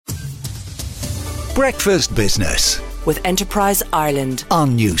Breakfast Business with Enterprise Ireland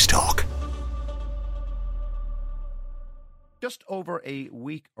on News Talk. Just over a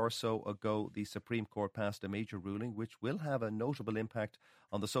week or so ago, the Supreme Court passed a major ruling which will have a notable impact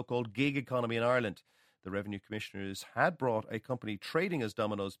on the so-called gig economy in Ireland. The Revenue Commissioners had brought a company trading as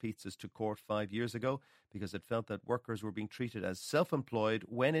Domino's Pizzas to court 5 years ago because it felt that workers were being treated as self-employed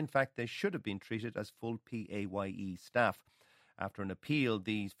when in fact they should have been treated as full PAYE staff. After an appeal,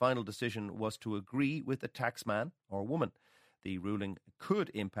 the final decision was to agree with the taxman or woman. The ruling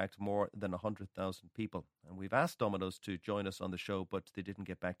could impact more than 100,000 people. And we've asked Domino's to join us on the show, but they didn't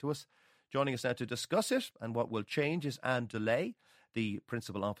get back to us. Joining us now to discuss it and what will change is Anne Dullea, the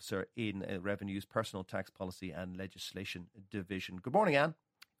Principal Officer in Revenue's Personal Tax Policy and Legislation Division. Good morning, Anne.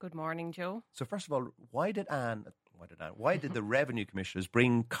 Good morning, Joe. So first of all, why did the Revenue Commissioners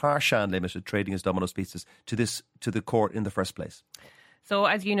bring Carshan Limited trading as Domino's Pizzas to the court in the first place? So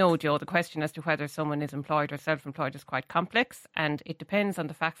as you know, Joe, the question as to whether someone is employed or self-employed is quite complex, and it depends on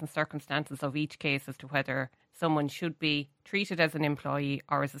the facts and circumstances of each case as to whether someone should be treated as an employee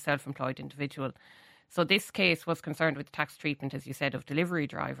or as a self-employed individual. So this case was concerned with the tax treatment, as you said, of delivery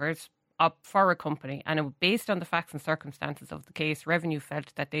drivers up for a company, and based on the facts and circumstances of the case, Revenue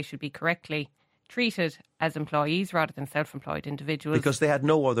felt that they should be correctly treated as employees rather than self-employed individuals. Because they had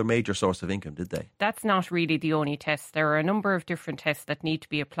no other major source of income, did they? That's not really the only test. There are a number of different tests that need to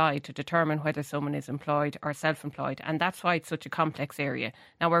be applied to determine whether someone is employed or self-employed, and that's why it's such a complex area.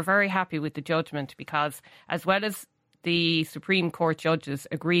 Now, we're very happy with the judgment because, as well as the Supreme Court judges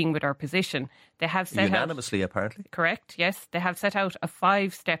agreeing with our position, they have set unanimously, apparently. Correct, yes. They have set out a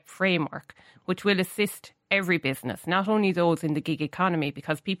 5-step framework which will assist every business, not only those in the gig economy,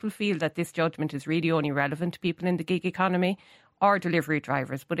 because people feel that this judgment is really only relevant to people in the gig economy or delivery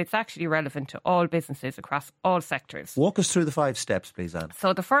drivers, but it's actually relevant to all businesses across all sectors. Walk us through the 5 steps, please, Anne.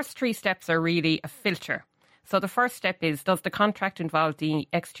 So the first 3 steps are really a filter. So the first step is, does the contract involve the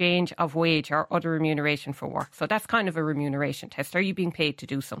exchange of wage or other remuneration for work? So that's kind of a remuneration test. Are you being paid to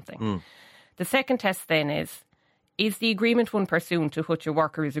do something? The second test then is the agreement one pursuant to which a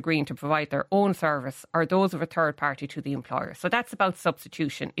worker is agreeing to provide their own service or those of a third party to the employer? So that's about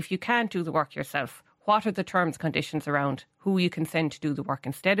substitution. If you can't do the work yourself, what are the terms and conditions around who you can send to do the work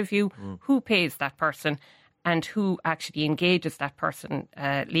instead of you, who pays that person, and who actually engages that person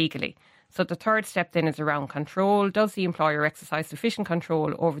legally? So the third step then is around control. Does the employer exercise sufficient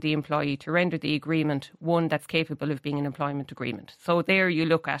control over the employee to render the agreement one that's capable of being an employment agreement? So there you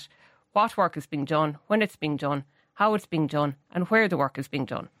look at what work is being done, when it's being done, how it's being done, and where the work is being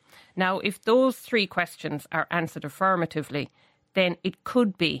done. Now, if those 3 questions are answered affirmatively, then it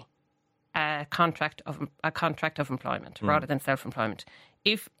could be a contract of employment rather than self-employment.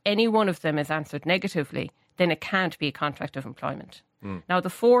 If any one of them is answered negatively, then it can't be a contract of employment. Now, the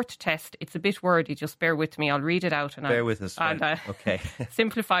 4th test, it's a bit wordy, just bear with me. I'll read it out and I'll okay.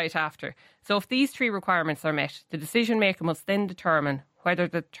 simplify it after. So if these 3 requirements are met, the decision maker must then determine whether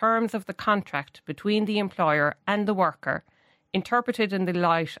the terms of the contract between the employer and the worker, interpreted in the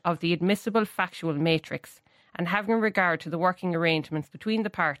light of the admissible factual matrix and having regard to the working arrangements between the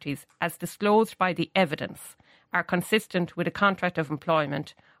parties as disclosed by the evidence, are consistent with a contract of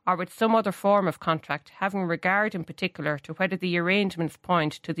employment or with some other form of contract, having regard in particular to whether the arrangements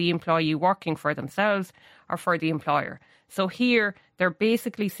point to the employee working for themselves or for the employer. So here they're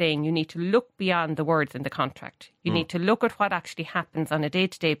basically saying you need to look beyond the words in the contract. You need to look at what actually happens on a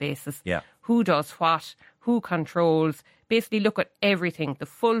day-to-day basis. Yeah. Who does what, who controls, basically look at everything, the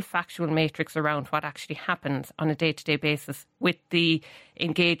full factual matrix around what actually happens on a day-to-day basis with the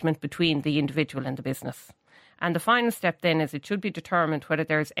engagement between the individual and the business. And the final step then is it should be determined whether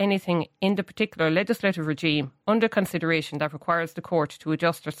there's anything in the particular legislative regime under consideration that requires the court to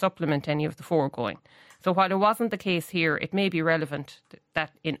adjust or supplement any of the foregoing. So while it wasn't the case here, it may be relevant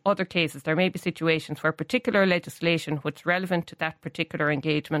that in other cases there may be situations where particular legislation which is relevant to that particular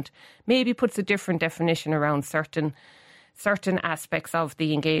engagement maybe puts a different definition around certain aspects of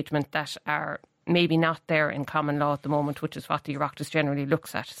the engagement that are maybe not there in common law at the moment, which is what the Oireachtas generally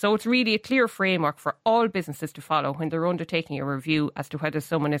looks at. So it's really a clear framework for all businesses to follow when they're undertaking a review as to whether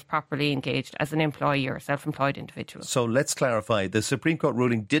someone is properly engaged as an employee or a self-employed individual. So let's clarify. The Supreme Court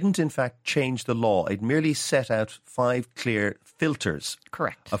ruling didn't in fact change the law. It merely set out 5 clear filters.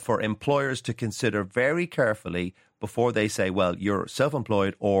 Correct. For employers to consider very carefully before they say, well, you're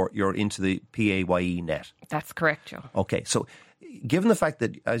self-employed or you're into the PAYE net. That's correct, Joe. Okay, so given the fact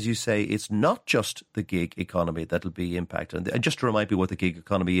that, as you say, it's not just the gig economy that'll be impacted, and just to remind me what the gig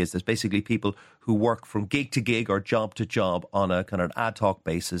economy is, there's basically people who work from gig to gig or job to job on a kind of ad hoc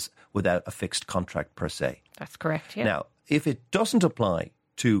basis without a fixed contract per se. That's correct, yeah. Now, if it doesn't apply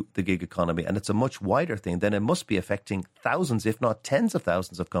to the gig economy, and it's a much wider thing, then it must be affecting thousands, if not tens of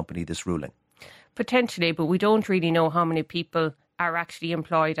thousands of companies, this ruling. Potentially, but we don't really know how many people are actually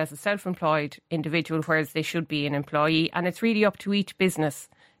employed as a self-employed individual, whereas they should be an employee. And it's really up to each business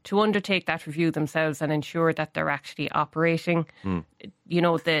to undertake that review themselves and ensure that they're actually operating,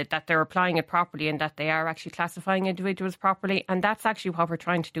 that they're applying it properly and that they are actually classifying individuals properly. And that's actually what we're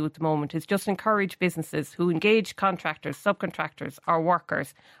trying to do at the moment, is just encourage businesses who engage contractors, subcontractors or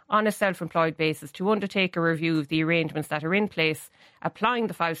workers on a self-employed basis to undertake a review of the arrangements that are in place, applying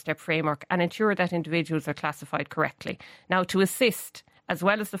the 5-step framework, and ensure that individuals are classified correctly. Now, to assist, as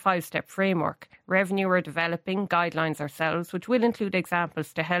well as the 5-step framework, Revenue are developing guidelines ourselves, which will include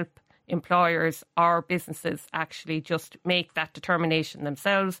examples to help employers or businesses actually just make that determination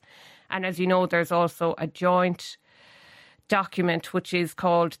themselves. And as you know, there's also a joint document which is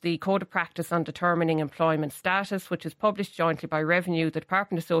called the Code of Practice on Determining Employment Status, which is published jointly by Revenue, the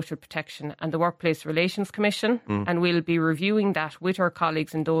Department of Social Protection and the Workplace Relations Commission. And we'll be reviewing that with our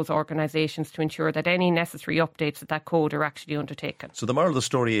colleagues in those organisations to ensure that any necessary updates of that code are actually undertaken. So the moral of the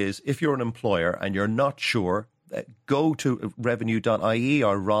story is, if you're an employer and you're not sure, go to revenue.ie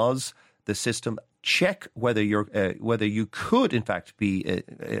or ROS, the system. Check whether you could in fact be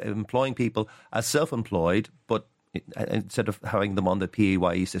employing people as self-employed, but instead of having them on the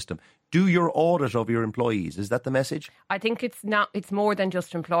PAYE system. Do your audit of your employees. Is that the message? I think it's more than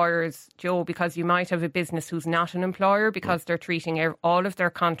just employers, Joe, because you might have a business who's not an employer because they're treating all of their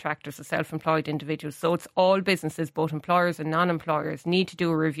contractors as self-employed individuals. So it's all businesses, both employers and non-employers, need to do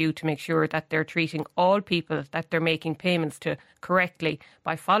a review to make sure that they're treating all people that they're making payments to correctly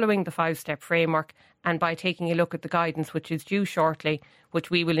by following the 5-step framework and by taking a look at the guidance, which is due shortly,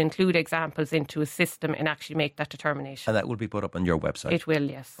 which we will include examples into a system and actually make that determination. And that will be put up on your website? It will,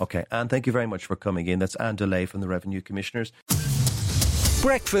 yes. OK, Anne, thank you very much for coming in. That's Anne Dullea from the Revenue Commissioners.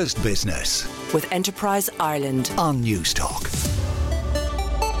 Breakfast Business with Enterprise Ireland on News Talk.